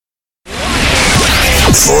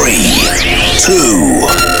3, 2,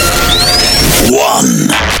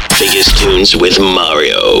 1. Biggest tunes with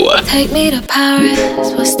Mario. Take me to Paris,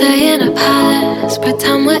 we'll stay in a palace.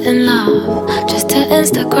 Pretend we're in love, just to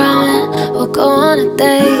Instagram it. We'll go on a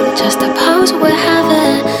date, just to pose we're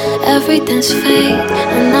having. Everything's fake,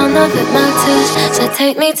 and none of it matters. So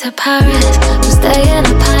take me to Paris, we'll stay in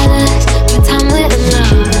a palace. Pretend we're in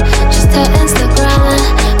love, just to Instagram it.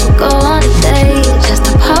 We'll go on a date, just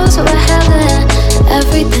to pose we're having.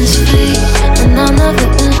 Everything's fake, and none of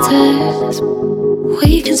it matters.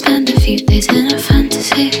 We can spend a few days in a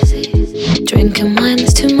fantasy, drinking wine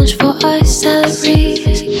that's too much for our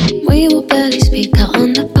salaries. We will barely speak out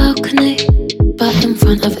on the balcony, but in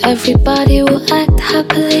front of everybody we'll act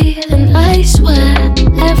happily. And I swear,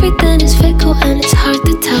 everything is fickle and it's hard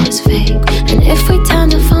to tell it's fake. And if we turn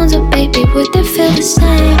the phones up, baby, would it feel the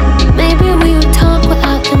same? Maybe we would talk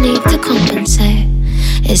without the need to compensate.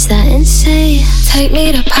 Is that insane? Take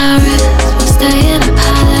me to Paris, we'll stay in a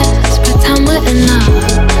palace. Pretend we're in love,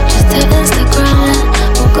 just to Instagram it.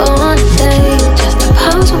 We'll go on a date, just to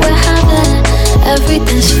pose we're having.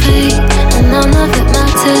 Everything's fake, and none of it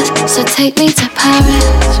matters. So take me to Paris,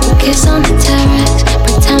 we'll kiss on the terrace.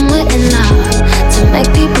 Pretend we're in love, to make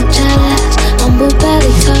people jealous. And we'll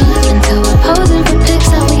barely touch until we're posing for pics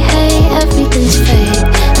that we hate. Everything's fake,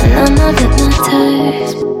 and none of it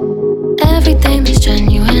matters. Everything that's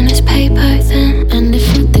genuine is paper thin. And if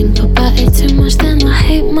I think about it too much, then I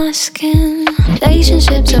hate my skin.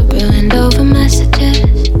 Relationships are ruined over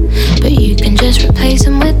messages, but you can just replace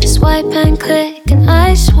them with a swipe and click. And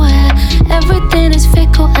I swear, everything is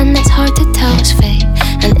fickle and it's hard to tell it's fake.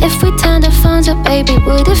 And if we turn the phones up, baby,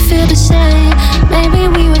 would it feel the same? Maybe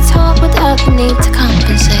we would talk without the need to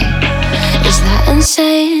compensate. Is that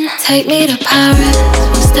insane? Take me to Paris,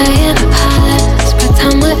 we'll stay in a palace.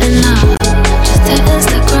 Pretend we're in love, just to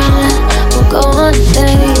Instagram it. We'll go on a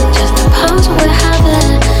date, just to pose we're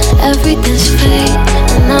having. Everything's fake,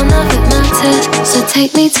 and none of it matters. So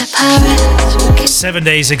take me to Paris. 7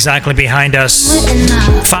 days exactly behind us.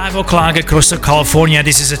 5 o'clock across California.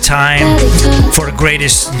 This is a time for the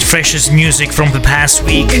greatest, freshest music from the past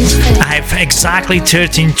week. I have exactly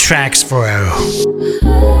 13 tracks for you.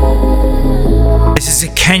 This is a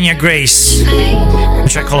Kenya Grace, a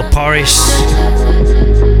track called Paris.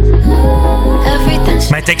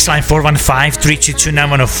 My text line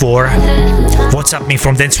 415-322-9104. WhatsApp me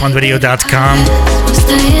from danceoneradio.com.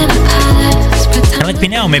 And let me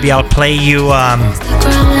know, maybe I'll play you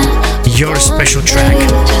your special track.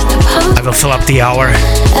 I will fill up the hour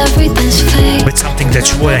with something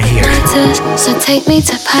that you want to hear. So take me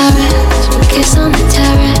to Paris, kiss on the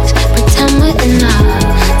terrace, pretend we're in love.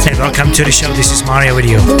 And welcome to the show. This is Mario with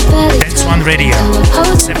you. Dance One Radio,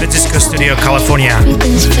 San Francisco Studio, California.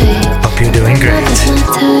 Hope you're doing great.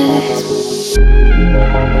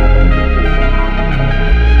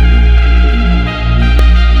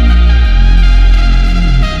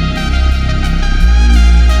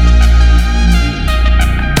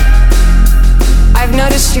 I've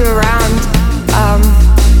noticed you around.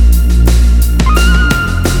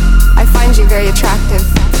 I find you very attractive.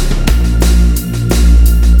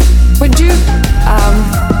 Would you?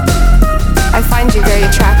 I find you very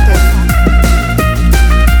attractive.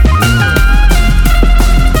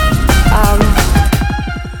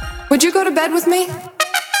 Would you go to bed with me?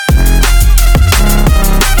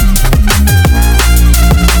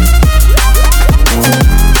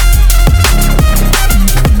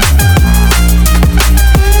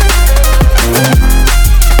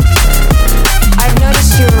 I've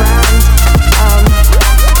noticed you around.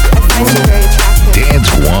 I find you very attractive.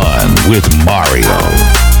 Dance One with Mario.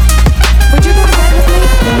 Would you go to bed with me?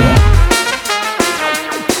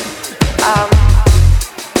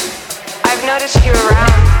 I've noticed you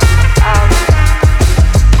around.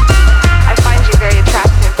 I find you very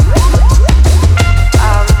attractive.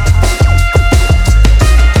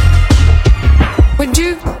 Would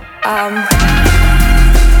you?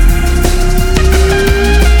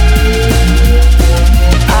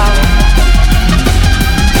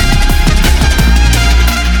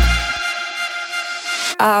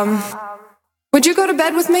 Would you go to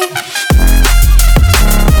bed with me?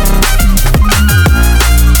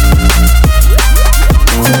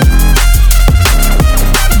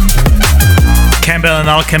 Campbell and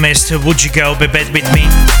Alchemist, Would You Go to Bed With Me?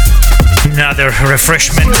 Another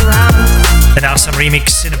refreshment. And now some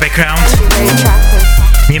remix in the background.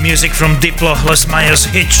 New music from Diplo, Los Mayos,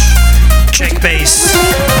 Hitch, Check Bass,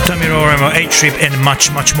 Tommy Roremo, A-Trip, and much,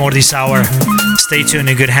 much more this hour. Stay tuned,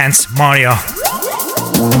 in good hands. Mario.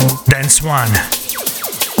 Dance One.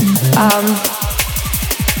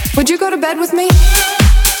 Would you go to bed with me?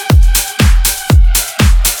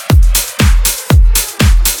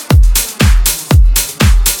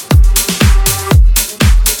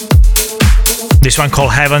 This one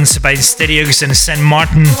called Heavens by Stereox and Saint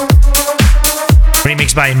Martin.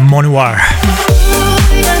 Remixed by Monuar.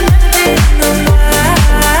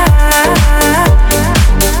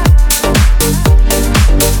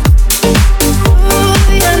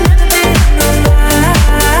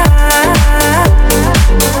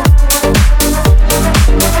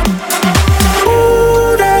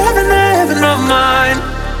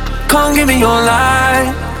 Come give me your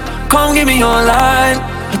line, come give me your line.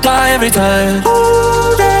 I die every time.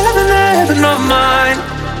 Ooh, the heaven of mine.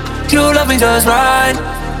 You love me just right,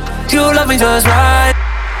 you love me just right.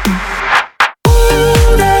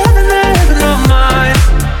 Ooh, the heaven of mine.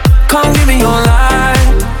 Come give me your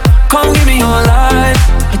line, come give me your line.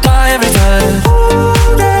 I die every time.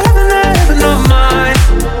 Ooh, the heaven of mine.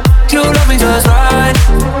 You love me just right,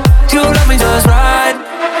 you love me just right.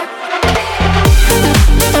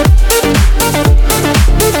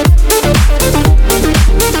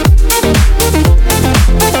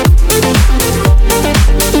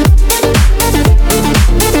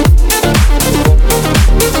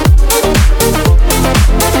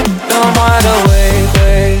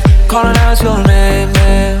 Calling out your name,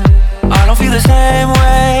 man. I don't feel the same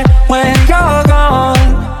way when you're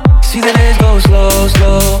gone. See the days go slow,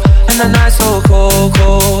 slow, and the nights so cold,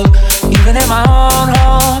 cold. Even in my own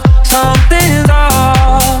home, something's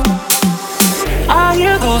off. I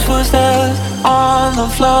hear those footsteps on the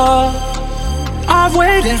floor. I've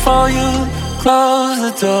waited for you, close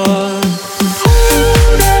the door.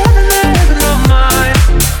 Ooh, the heaven of mine.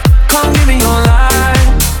 Come give me your life,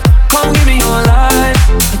 come give me your life.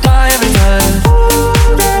 I die every time. Ooh,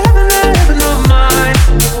 the heaven of mine.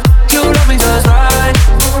 You love me just right,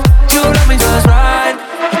 you love me just right.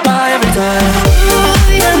 I die every time. Ooh,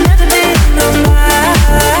 you'll never be no mine.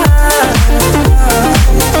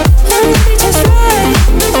 Love me just right.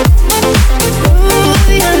 Ooh,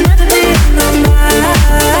 you'll never be no mine.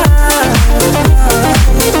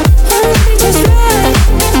 Love me just right.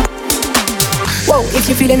 Whoa, if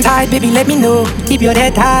you're feeling tired, baby, let me know. Keep your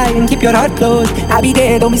head high and keep your heart closed. I'll be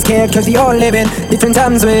there, don't be scared, cause we all living different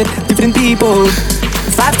times with different people.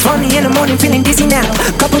 5:20 in the morning, feeling dizzy now.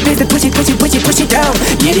 Couple days to push it down.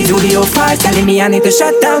 Yeah, these audio files telling me I need to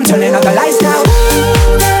shut down. Turning out the lights now.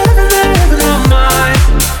 Ooh, the heaven of mine.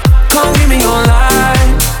 Come give me your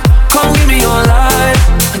life, come give me your life.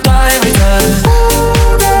 I die every time.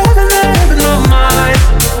 Ooh, the heaven of mine.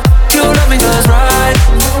 You love me just right,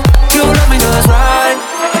 you love me just right.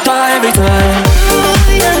 I die every time.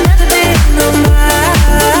 Ooh, you'll never be no mine.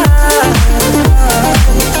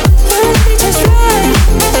 Love me just right.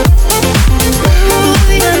 Ooh,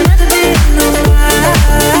 you'll never be no mine.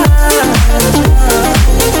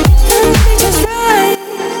 Love me just right.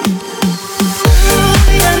 Ooh,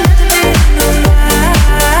 you'll never be no mine.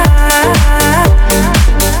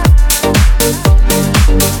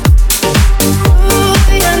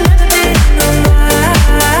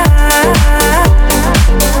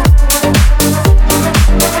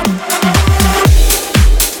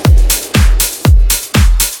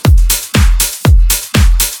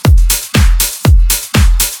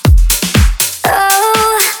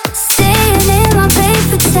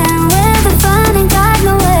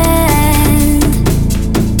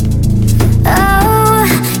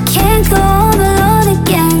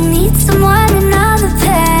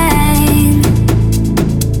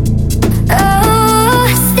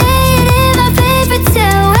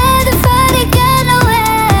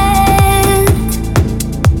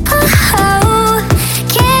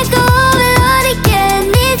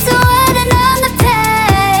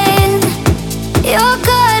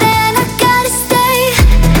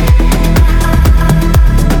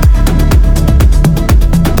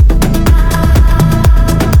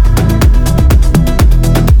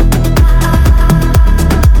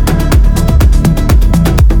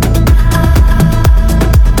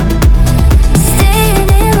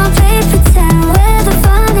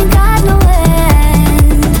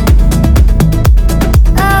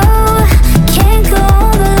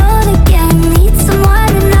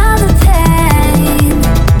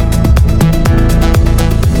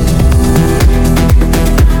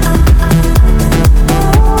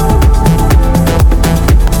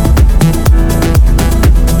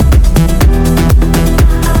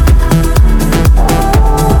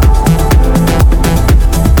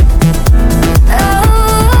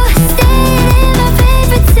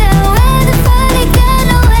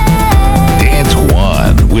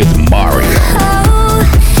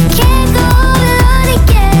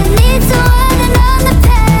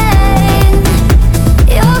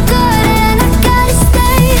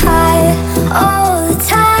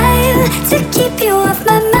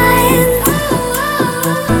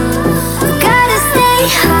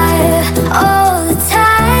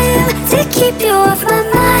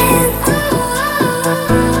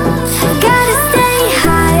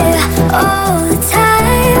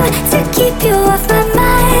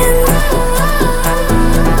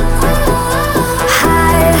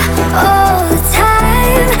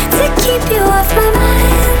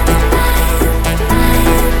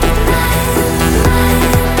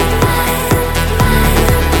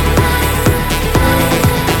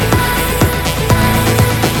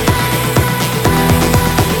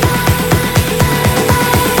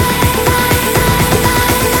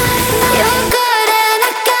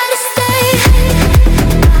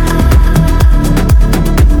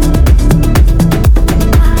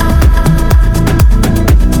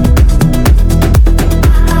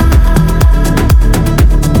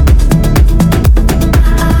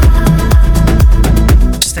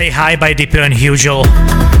 Stay High by Dipper and Hugel.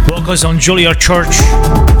 Vocals on Julia Church.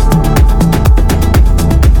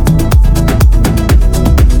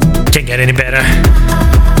 Can't get any better.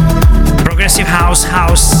 Progressive house.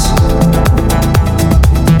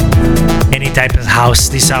 Any type of house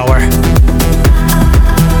this hour.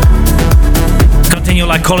 Continue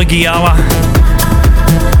like Collegiala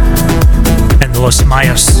and Los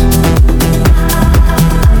Mayos.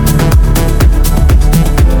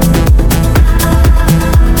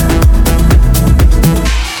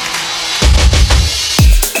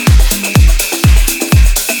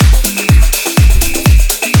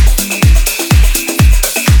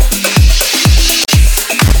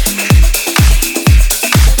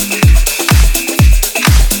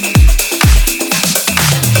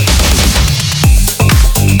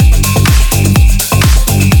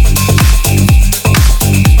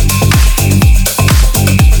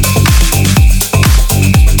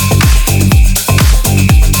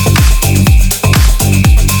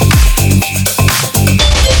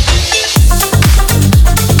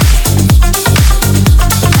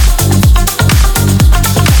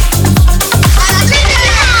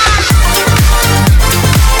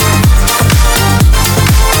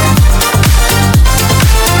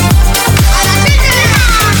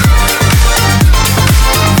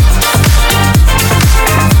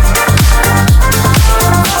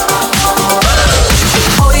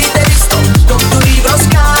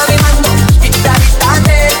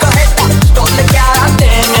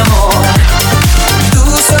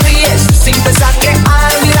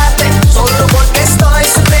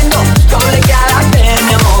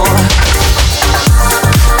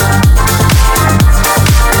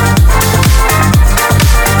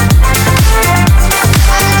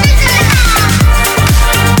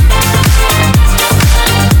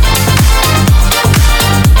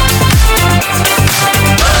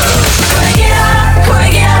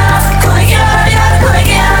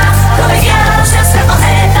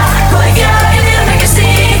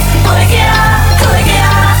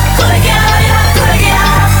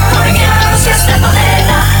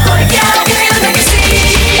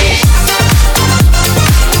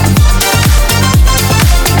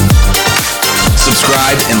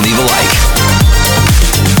 And leave a like.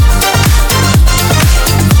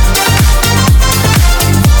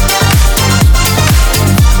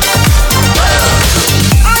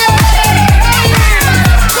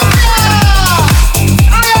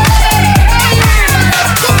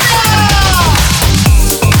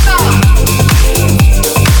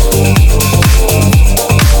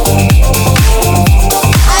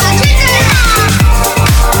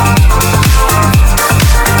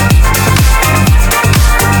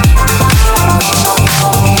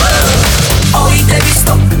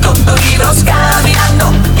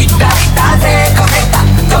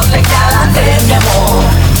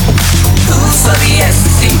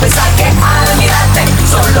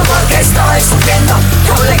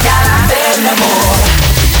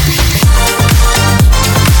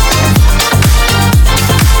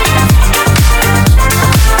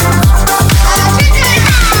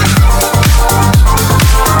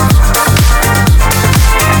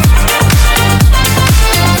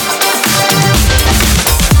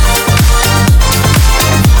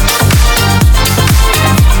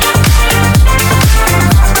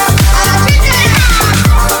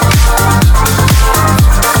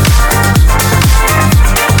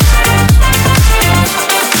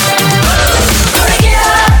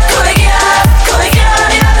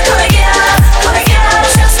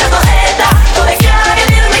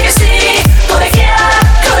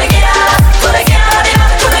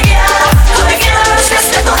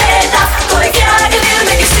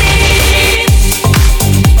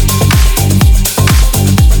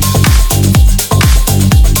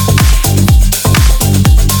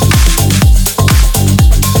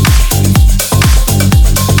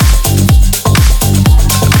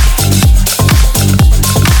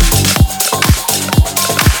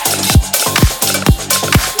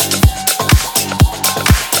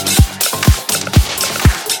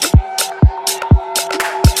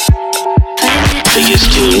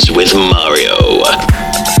 Biggest tunes with Mario.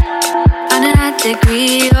 On a high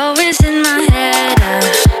degree, always in my head.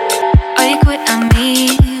 Oh, you quit on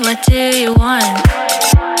me, what do you want?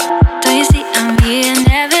 Don't you see I'm here,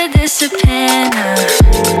 never disappear.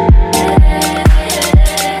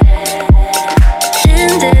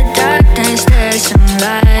 In the darkness, there's some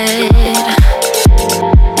light.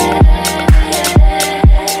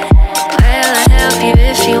 Well, I'll help you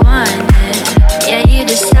if you want it. Yeah, you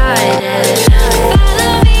decided.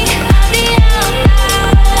 Follow me on the outside.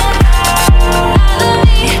 Follow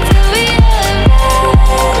me till we arrive.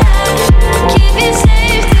 Keep it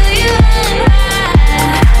safe.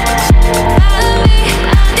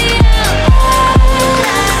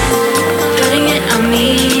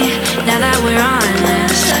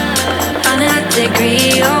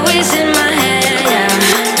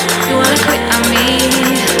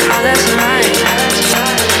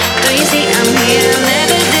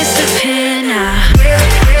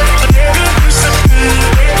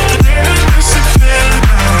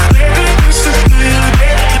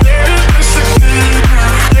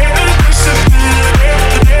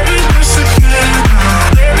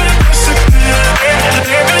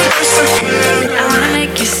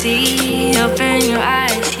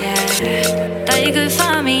 you good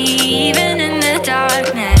for me even in the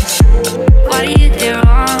darkness. What did you do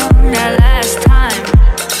wrong that last time?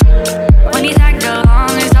 When you tagged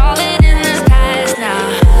along, it's all in the past now.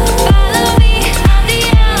 Follow me on the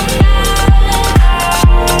outside.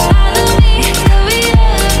 Follow me till we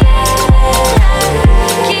arrive.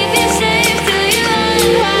 Keep you safe till you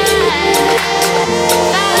unwind.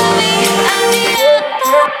 Follow me on the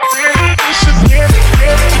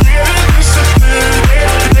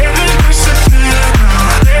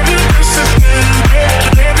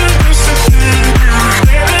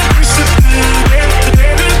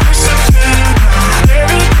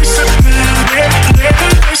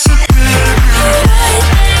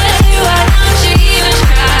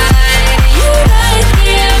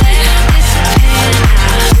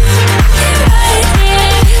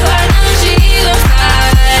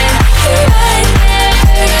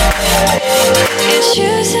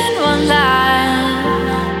choosing one line.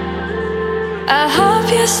 I hope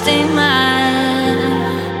you stay mine.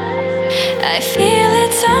 I feel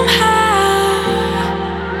it somehow.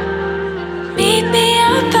 Meet me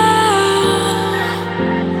above.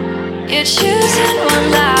 You're choosing one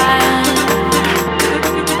line.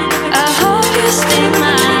 I hope you stay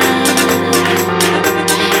mine.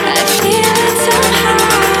 I feel it somehow.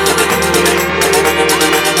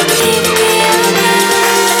 Meet me above.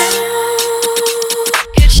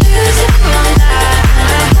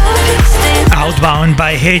 Outbound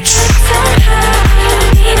by Hitch.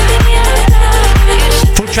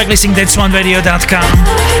 Full track listing dance1radio.com.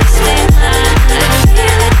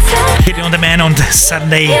 Hit it on demand on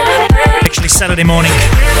Sunday, actually Saturday morning,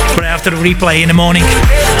 but after the replay in the morning.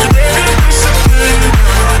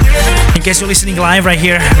 In case you're listening live right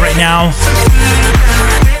here, right now,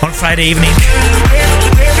 on Friday evening,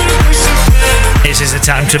 this is the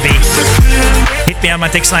time to be. Hit me on my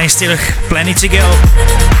text line, still plenty to go.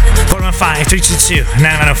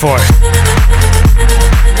 415-322-9104.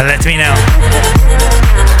 Let me know.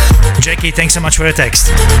 Jackie, thanks so much for the text.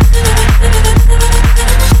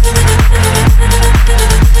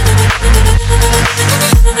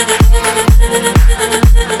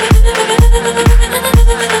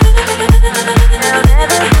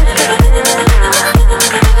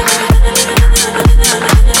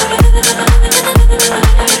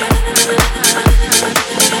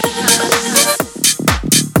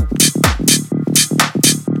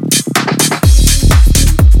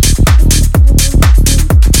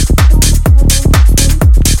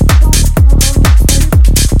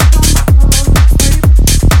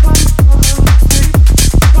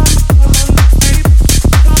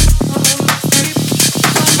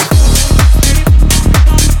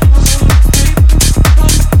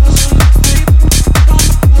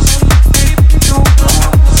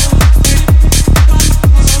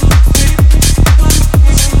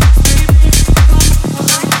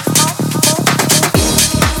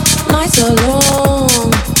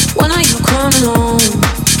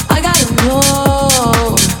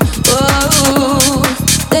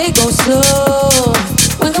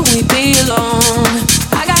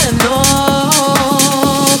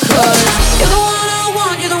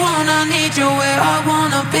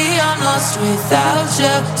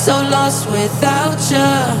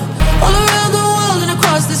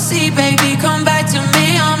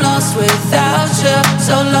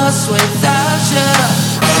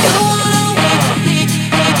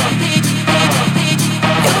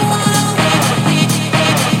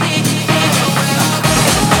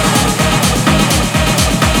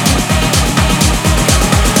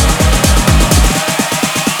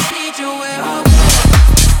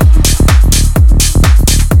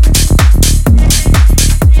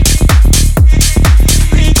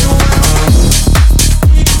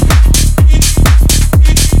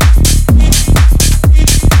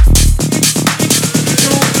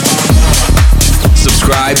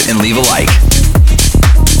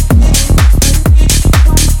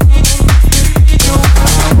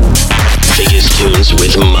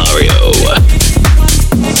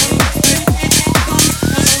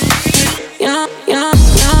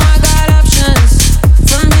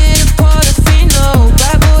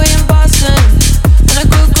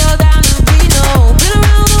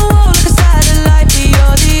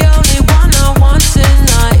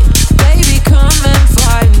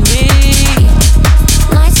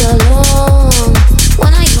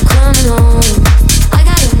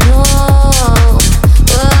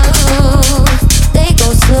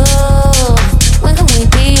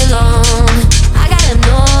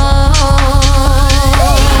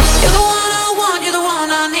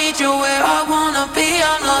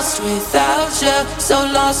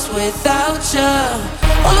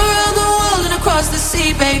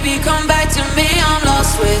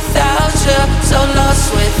 without you, so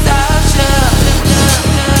lost without you.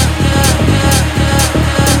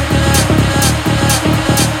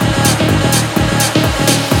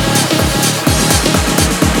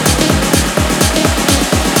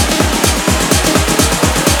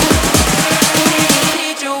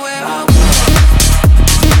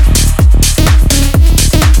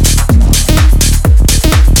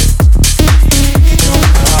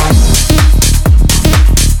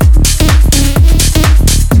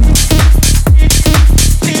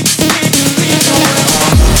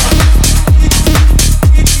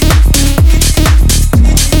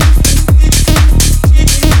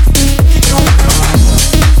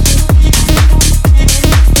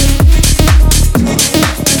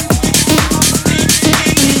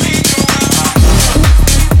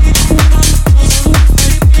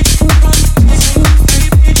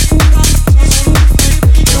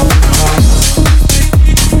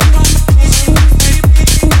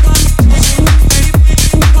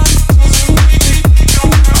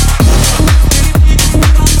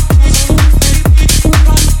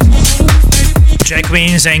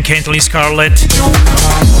 Queens and Kentley Scarlett,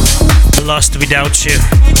 Lost Without You.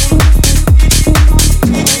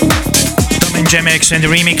 Tom and Jamex and the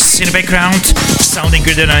remix in the background, sounding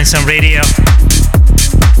good on Anthems Radio.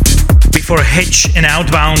 Before Hitch and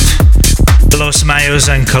Outbound, Los Mayos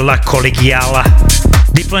and La Collegiala,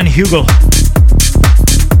 Diplo and Hugo,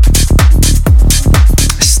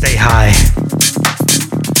 Stay High.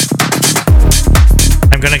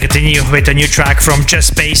 I'm gonna continue with a new track from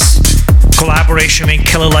Just Bass, collaboration with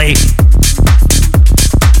Killalay,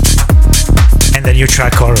 and the new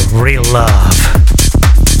track called Real Love.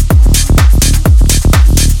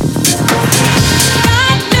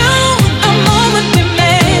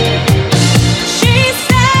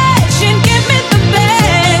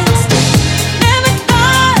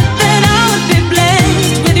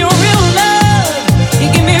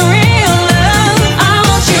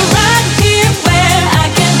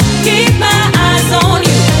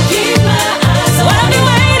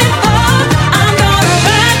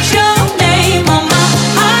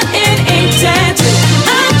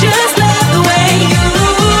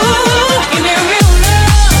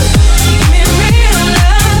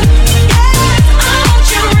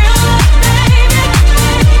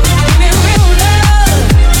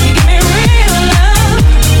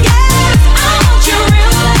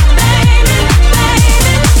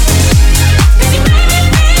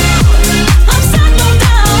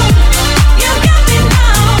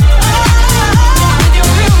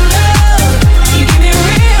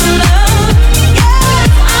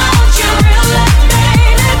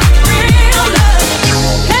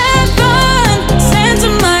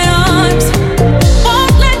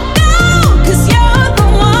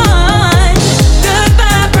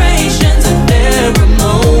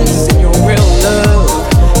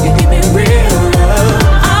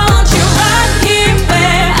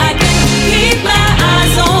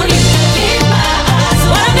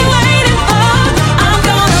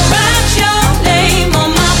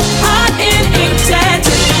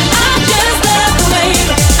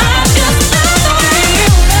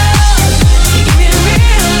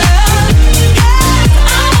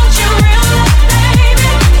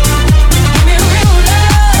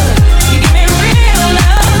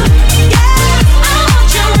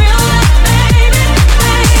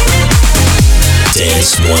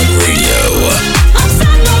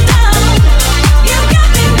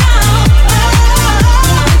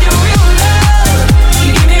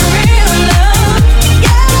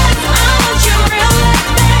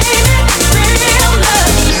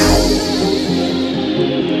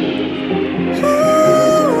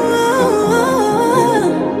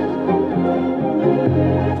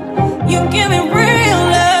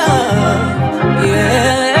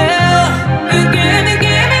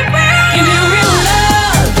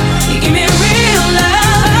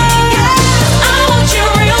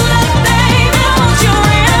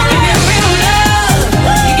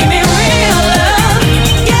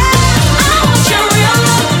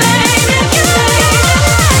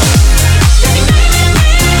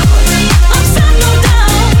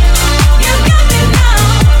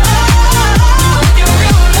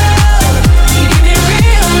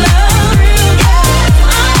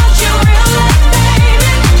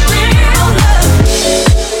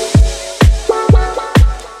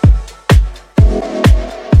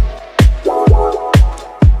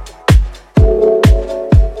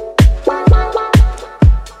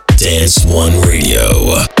 Dance One Radio.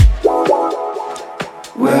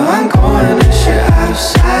 Where I'm going, this shit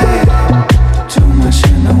outside. Too much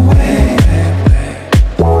in the way.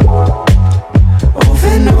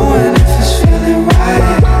 Over knowing if it's feeling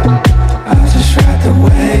right.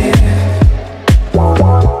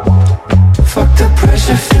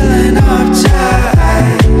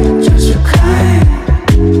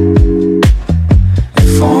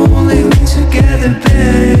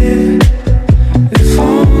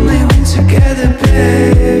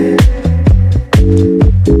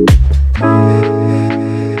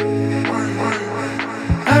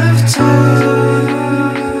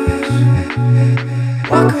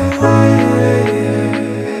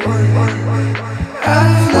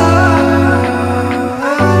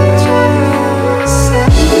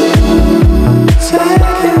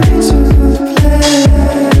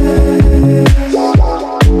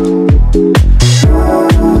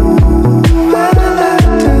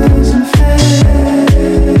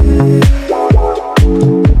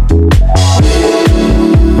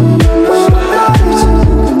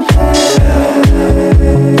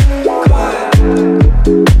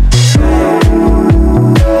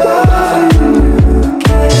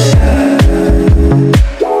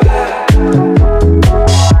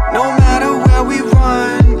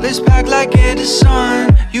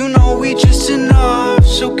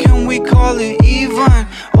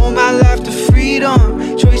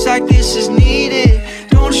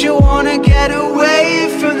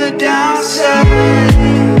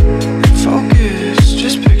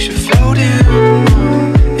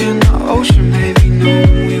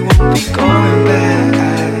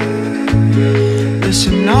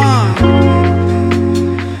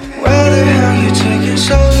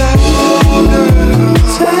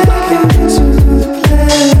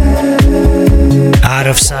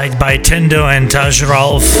 And Taj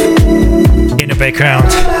Rolf in the background,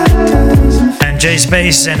 and Jay's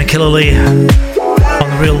bass and Killer Lee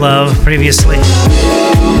on Real Love previously.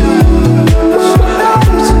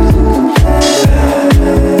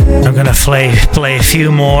 I'm gonna play a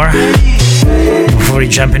few more before we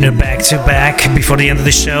jump into back to back before the end of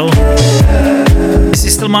the show. This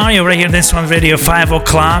is still Mario right here, Dance One Radio, 5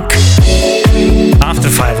 o'clock. After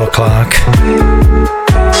 5 o'clock.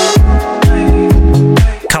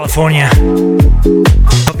 California.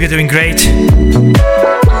 Hope you're doing great.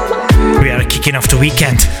 We are kicking off the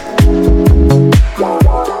weekend.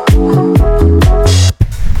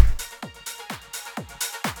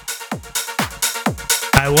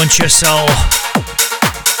 I Want Your Soul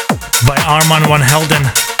by Armand Van Helden.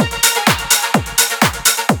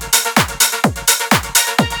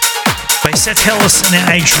 By Seth Hills and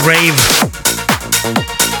Age Rave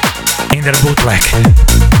in their bootleg.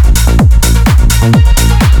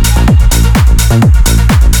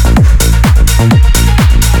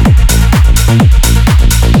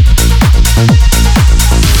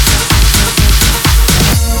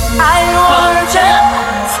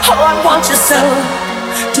 I want you so.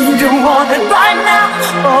 Do you want it right now?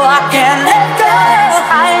 Oh, I can't let go.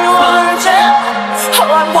 I want you.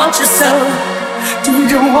 Oh, I want you so. Do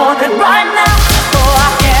you want it right now? Oh, I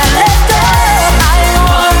can't let go. I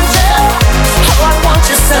want you. Oh, I want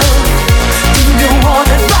you so. Do you want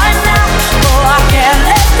it right now? Oh, I can't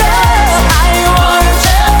let go. I want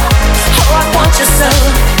you. Oh, I want you so.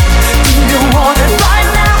 Do you want it right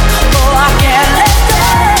now? Oh, I can't let go.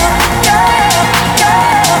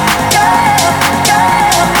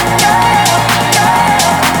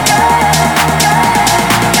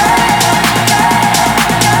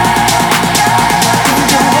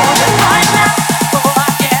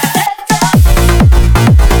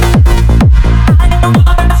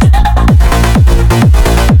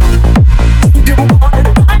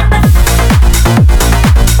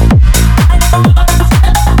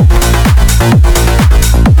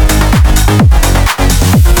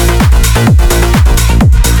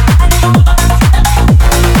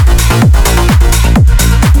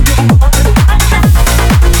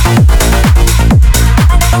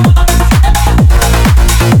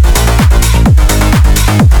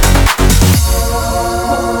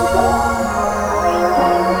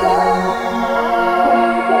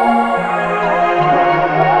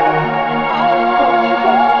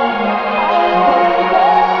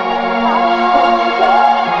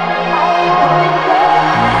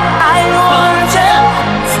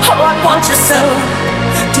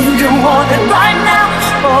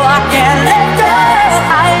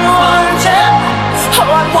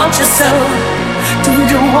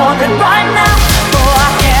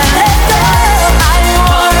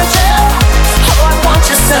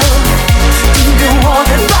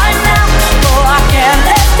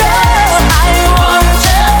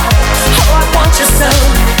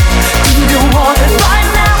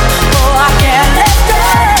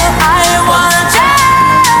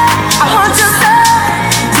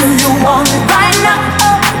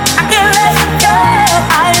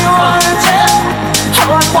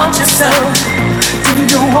 want you so. Do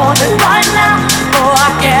you want it right?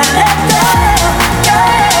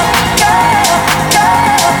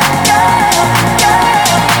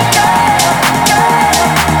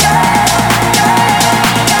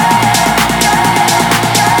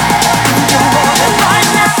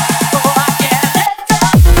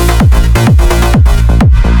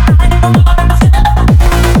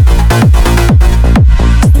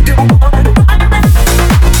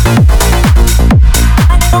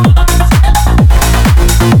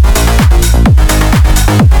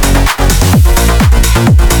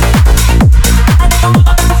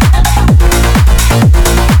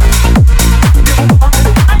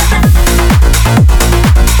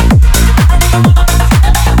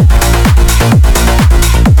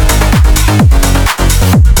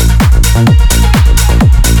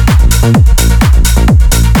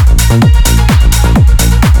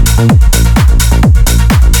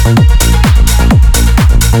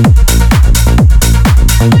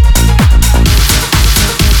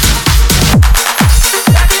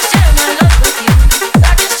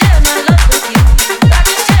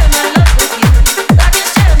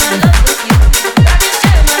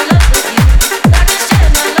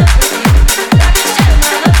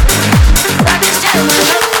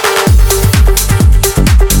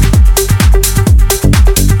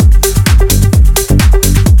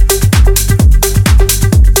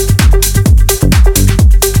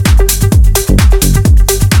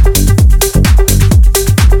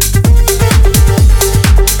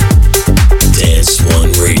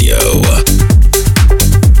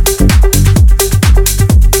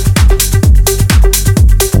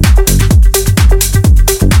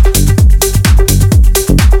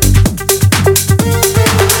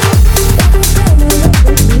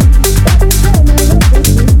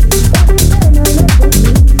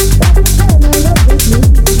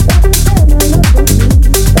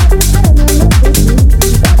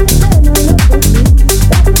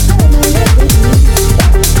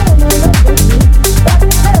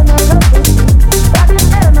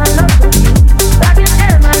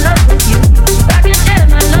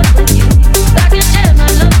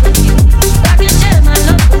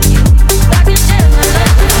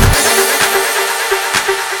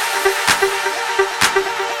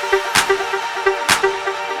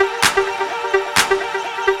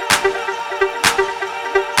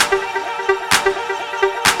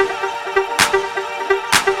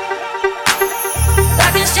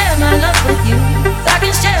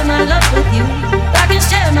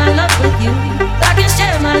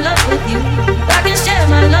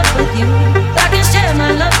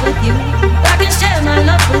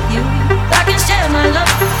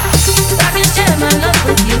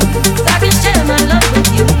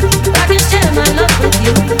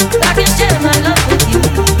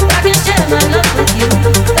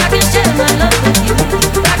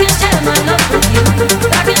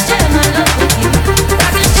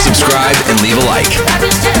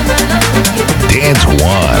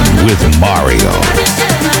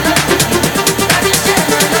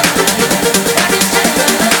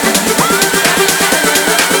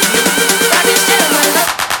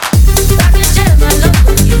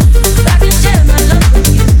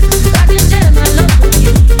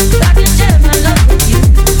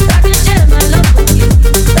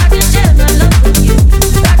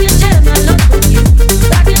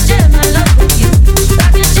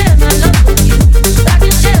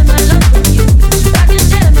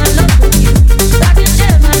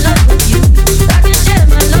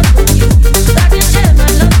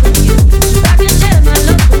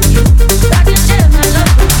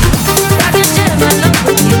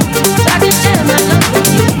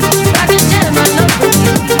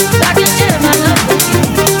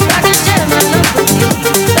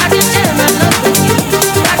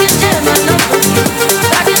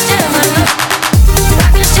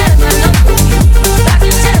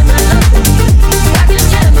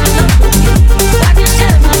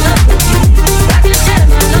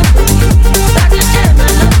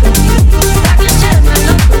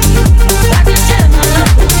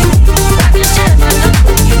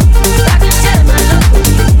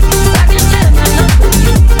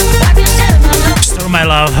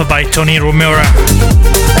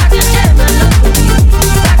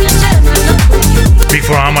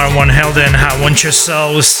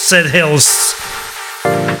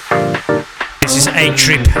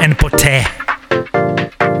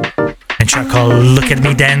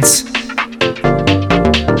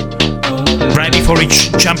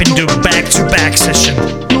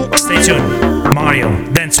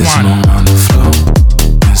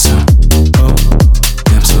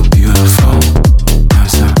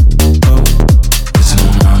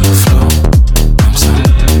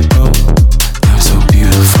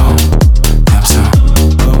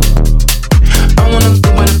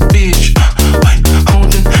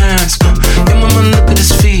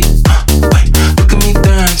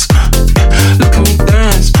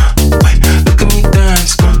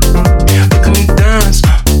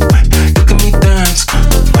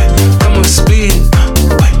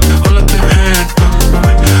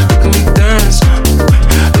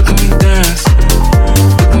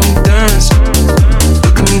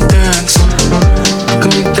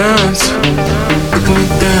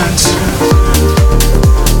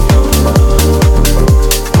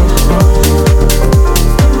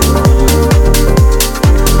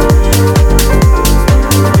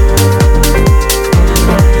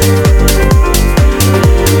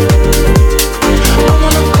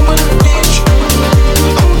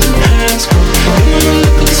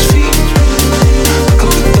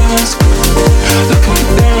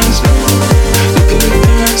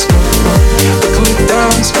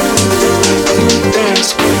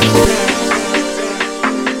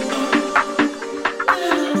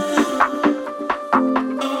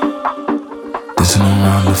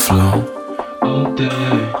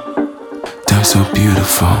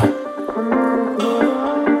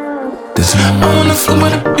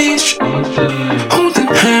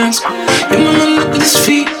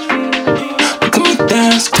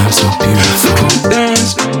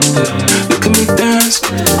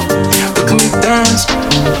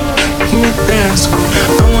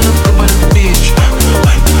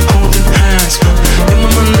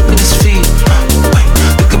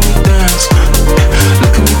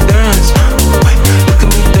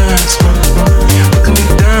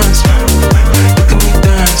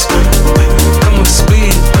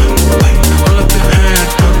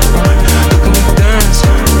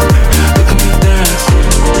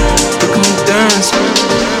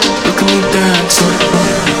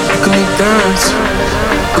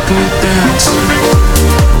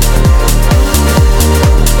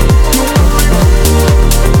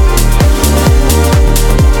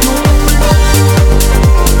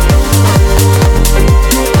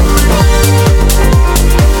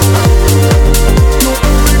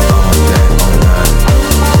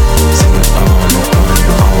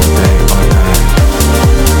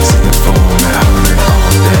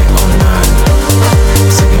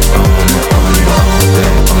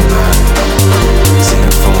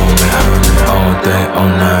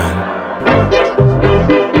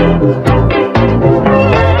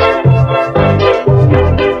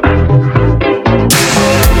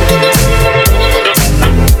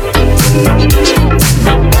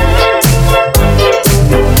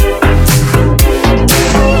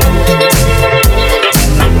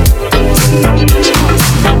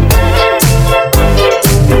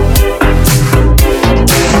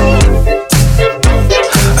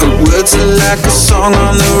 are like a song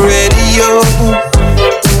on the radio,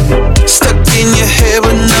 stuck in your head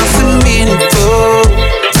with nothing meaningful.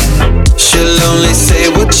 She'll only say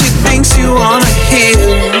what she thinks you wanna hear.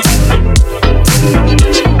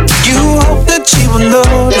 You hope that she will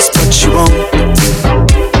notice, but she won't.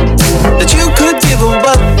 That you could give her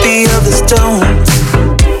what the others don't.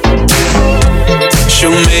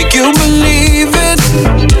 She'll make you believe it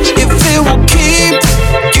if it will keep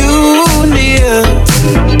you near.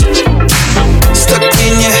 Stuck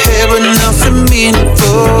in your head with nothing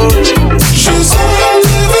meaningful. She's all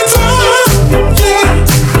living time, yeah.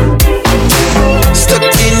 Stuck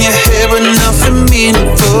in your head with nothing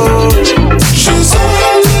meaningful. She's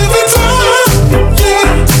all living time, yeah.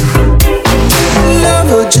 Love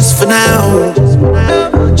her just for now.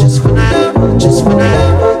 Just for now, just for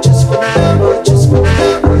now, just for now, just for now,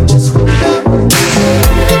 just for now.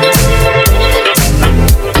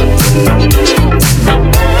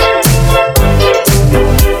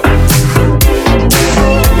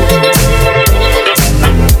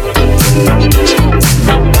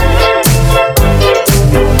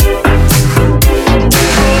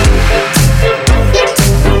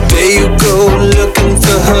 There you go, looking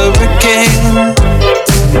for her again.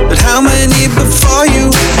 But how many before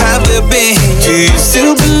you have there been? Do you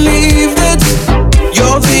still believe that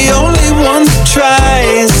you're the only one that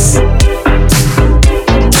tries?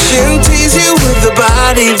 She'll tease you with the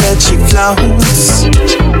body that she flaunts,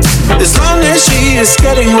 as long as she is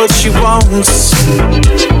getting what she wants.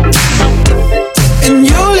 And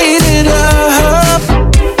you'll eat it up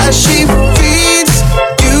as she feeds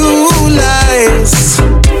you lies.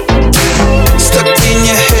 Stuck in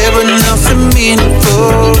your head with nothing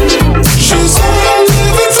meaningful. She's all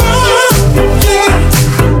living time, yeah.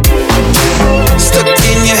 Stuck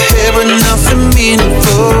in your head with nothing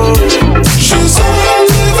meaningful. She's all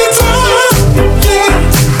living time, yeah.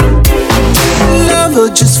 Love her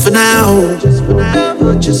just for now. Just for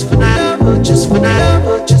now, just for now, just for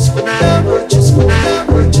now, just for now, just for now,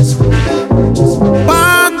 just for now.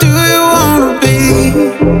 Why do you wanna be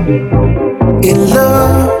in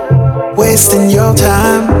love, wasting your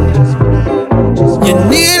time? You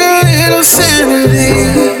need a little sanity.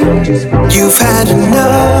 You've had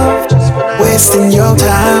enough, wasting your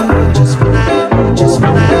time. Just for now, just for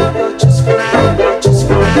now, just for now, just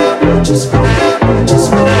for now, just for now, just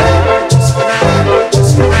for now, just for now,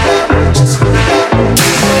 just for now, just for now.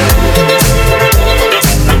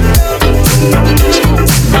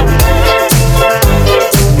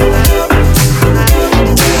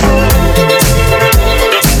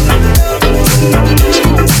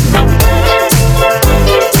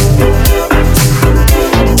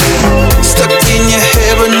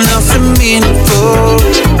 Meaningful.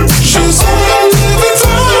 She's all living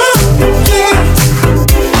time, yeah.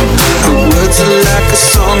 Her words are like a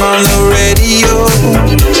song on the radio.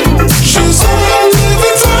 She's all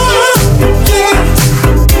living time, yeah.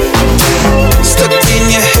 Stuck in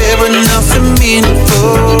your head with nothing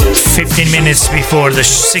meaningful. 15 minutes before the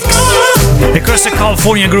 6th. Across the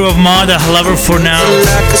California Groove of Mada, Lover for Now.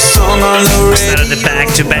 Like a song on the Started the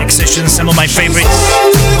back-to-back sessions, some of my favorites.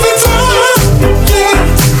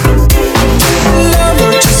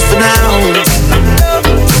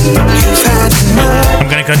 I'm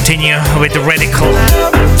gonna continue with the Radical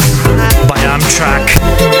by Amtrak.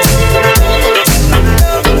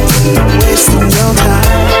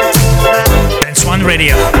 Dance One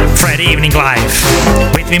Radio, Friday evening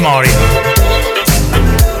live with me, Mario.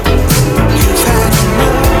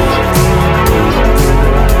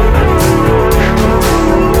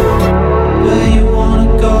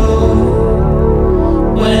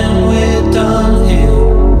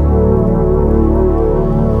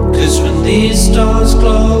 These stars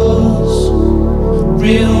close,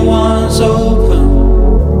 real ones open.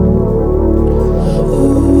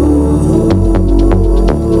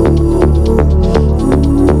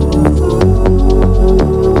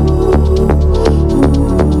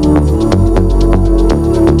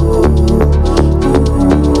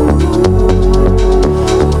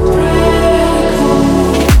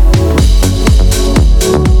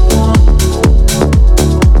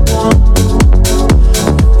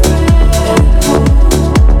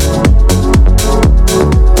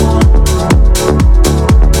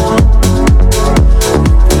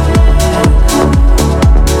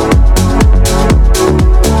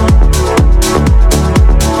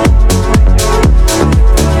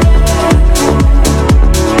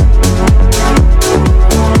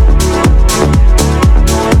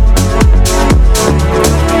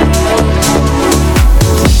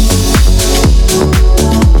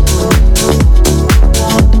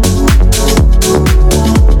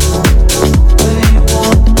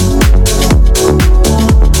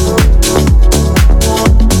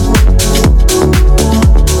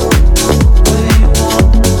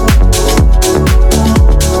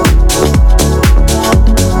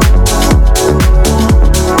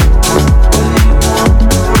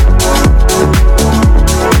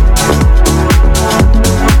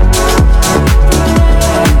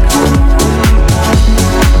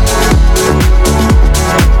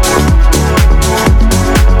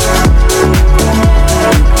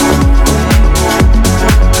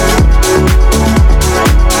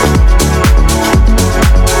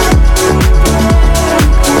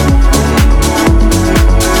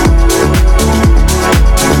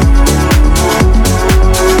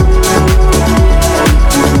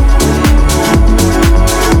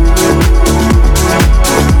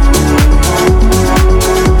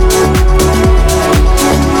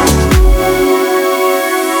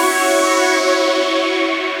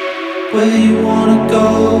 where you wanna go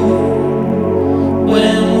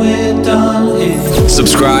when we're done here.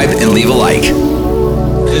 Subscribe and leave a like.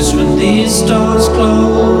 'Cause when these doors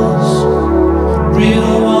close,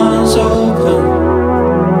 real ones open.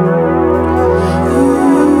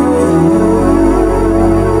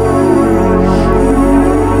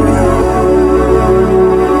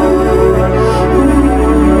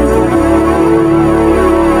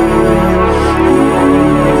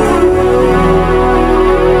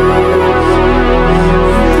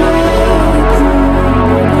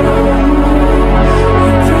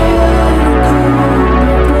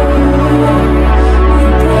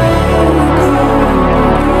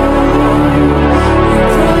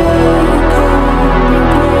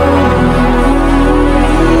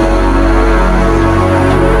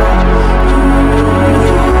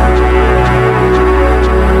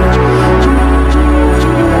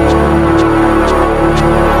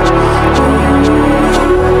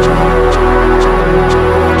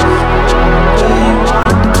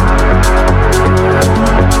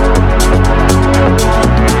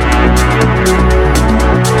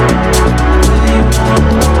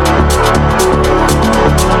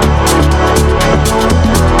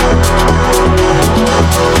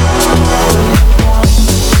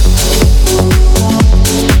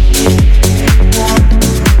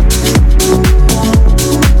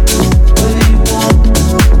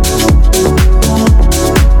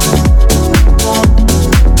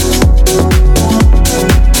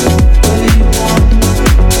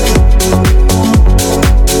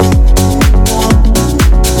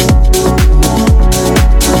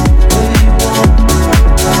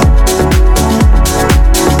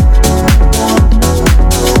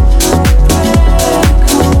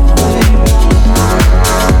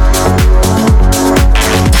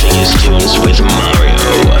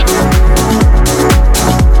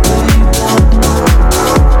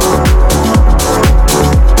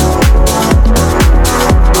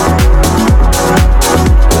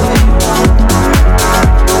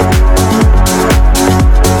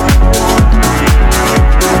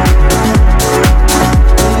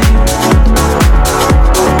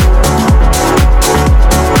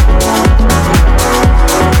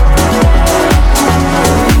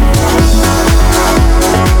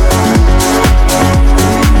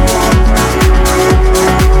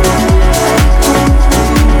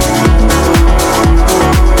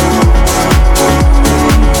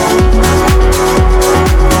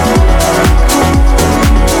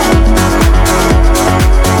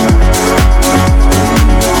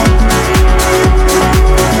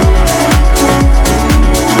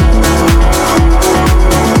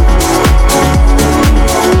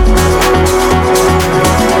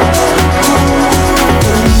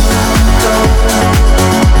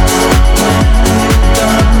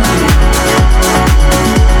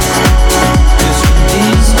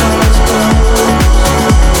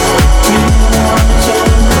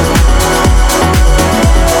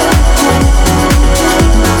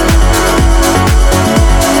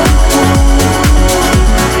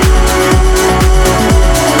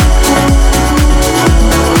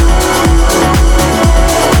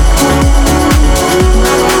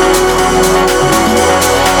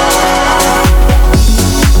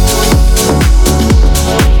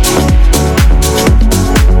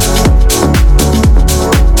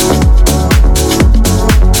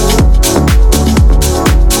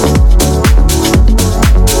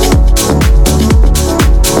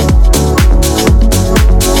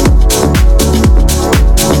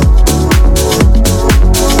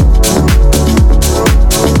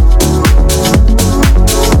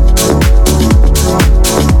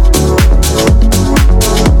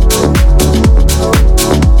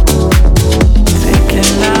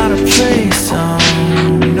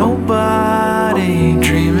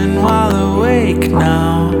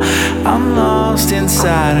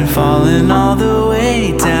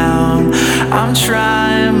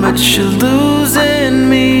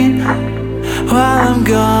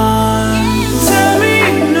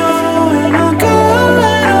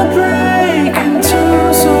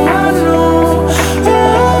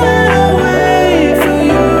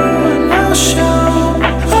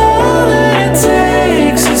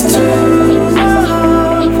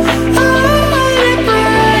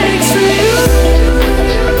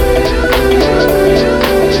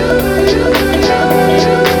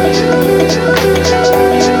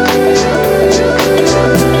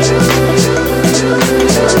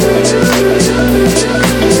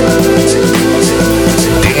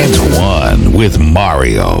 with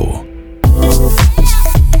Mario.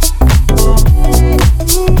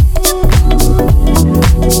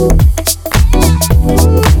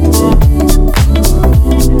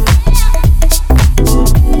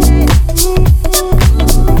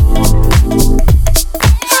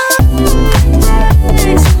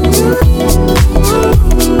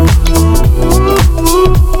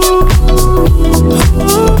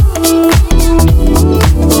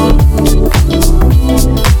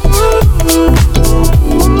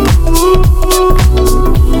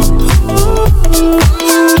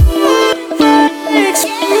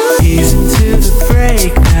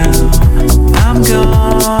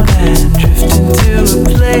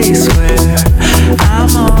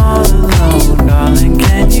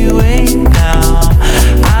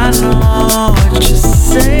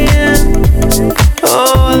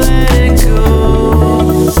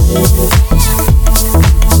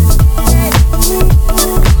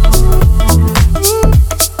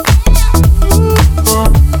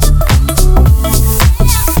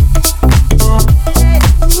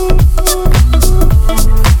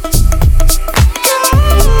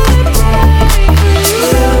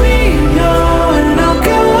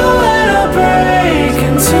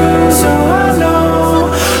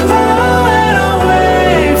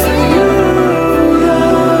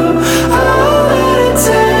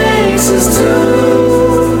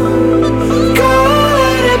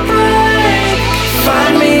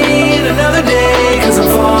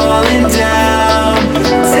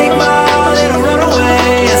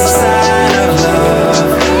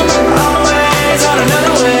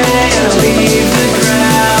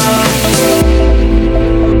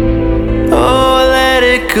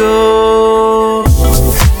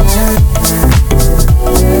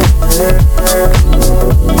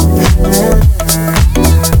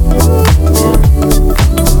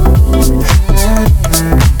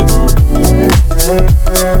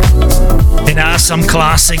 some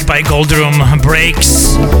classic by Goldroom,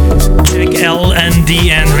 Breaks, Jack L and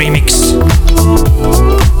D and remix.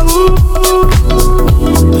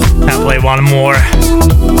 I'll play one more.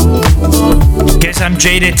 Guess I'm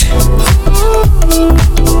jaded.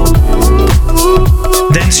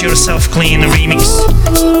 Dance Yourself Clean remix.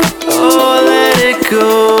 Oh, let it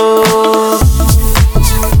go.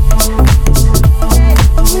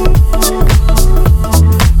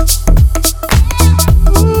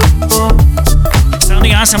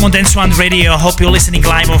 Sounding awesome on Dance One Radio. Hope you're listening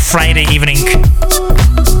live on Friday evening.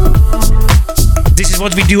 This is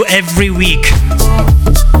what we do every week.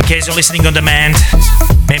 In case you're listening on demand,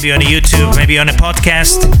 maybe on YouTube, maybe on a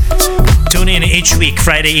podcast, tune in each week,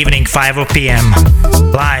 Friday evening, 5 p.m.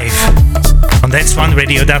 live on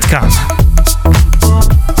that'soneradio.com.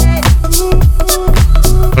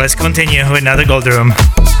 Let's continue with another Goldroom.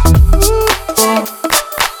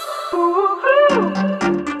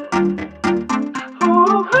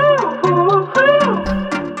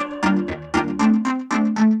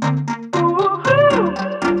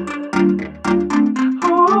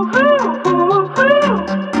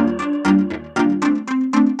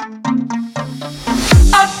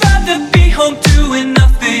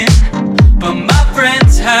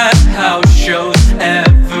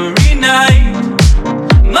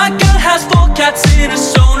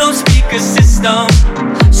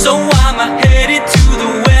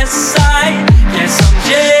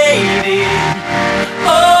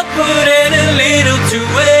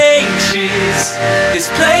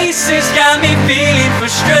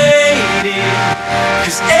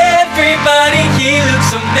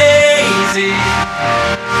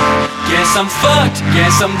 I'm fucked,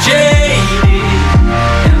 guess I'm jaded,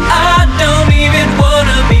 and I don't even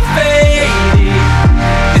wanna be faded.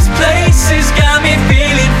 This place has got me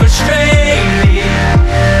feeling frustrated,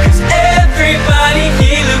 'cause everybody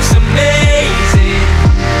here looks amazing.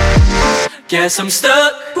 Guess I'm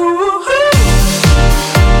stuck.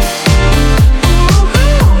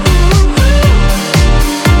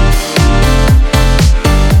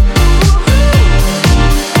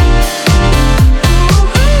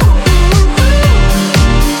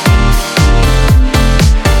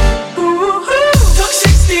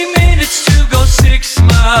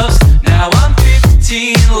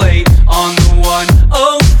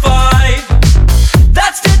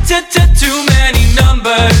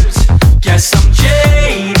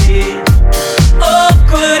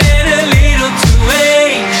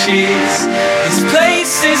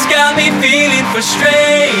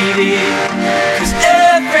 Frustrated, 'cause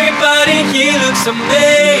everybody here looks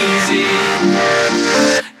amazing.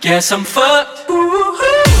 Guess I'm fucked.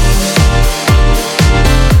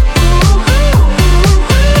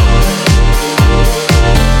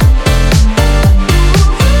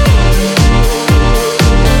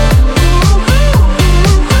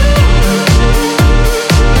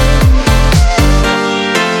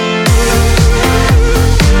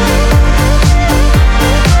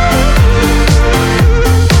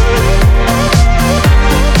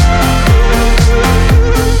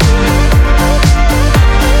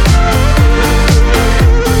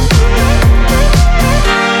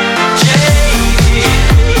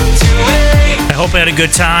 Hope you had a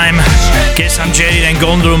good time. Guess I'm jaded and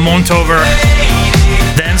Goldroom Montover.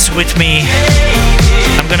 Dance with me.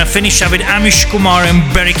 I'm gonna finish up with Amish Kumar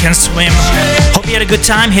and Barry Can Swim. Hope you had a good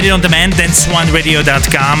time. Hit it on demand,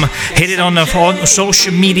 dance1radio.com. Hit it on all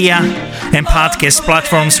social media and podcast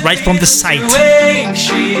platforms right from the site.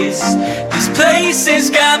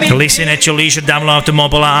 Listen at your leisure, download the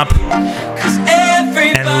mobile app.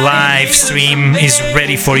 And live stream is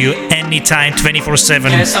ready for you anytime,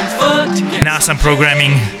 24/7. Now some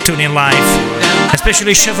programming, tune in live,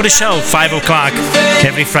 especially show for the show, 5 o'clock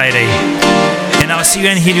every Friday. And I'll see you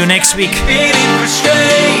and hear you next week. This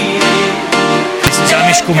is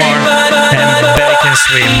Amish Kumar and Barry Can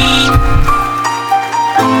Swim.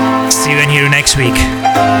 See you and hear you next week.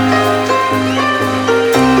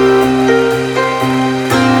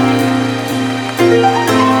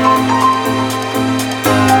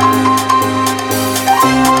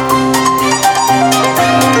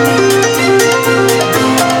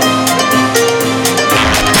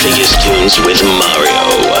 With Mario.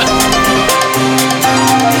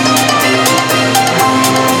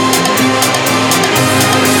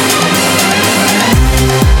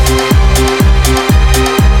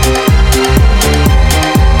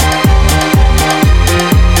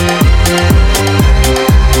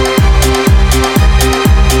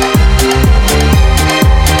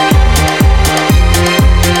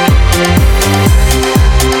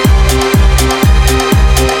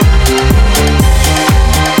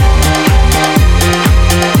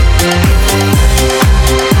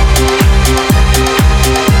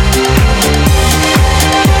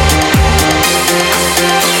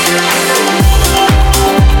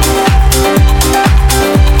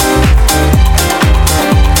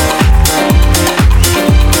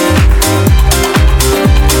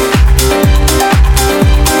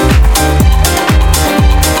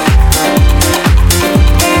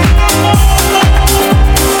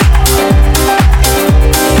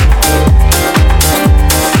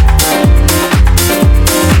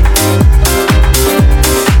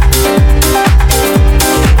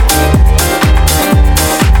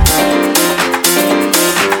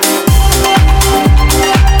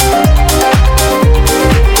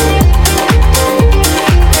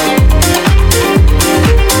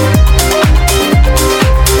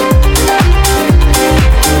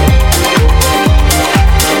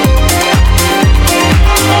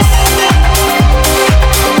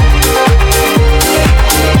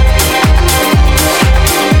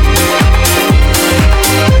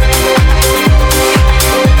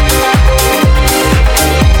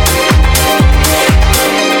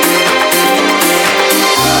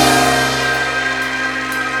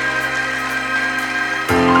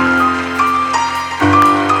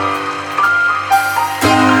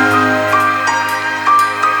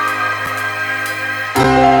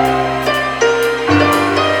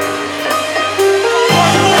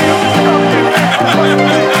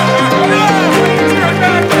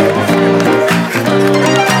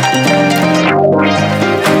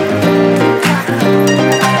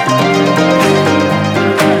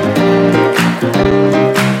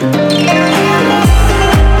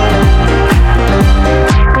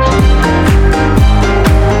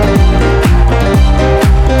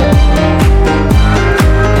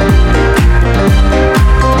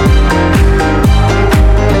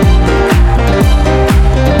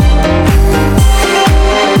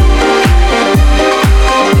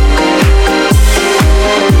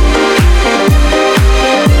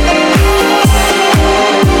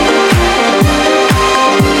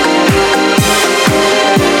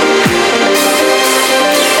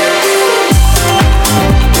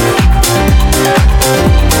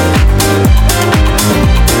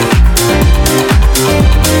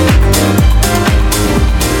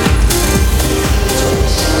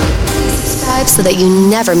 so that you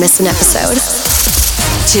never miss an episode.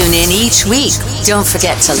 Tune in each week. Don't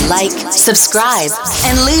forget to like, subscribe,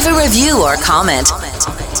 and leave a review or comment.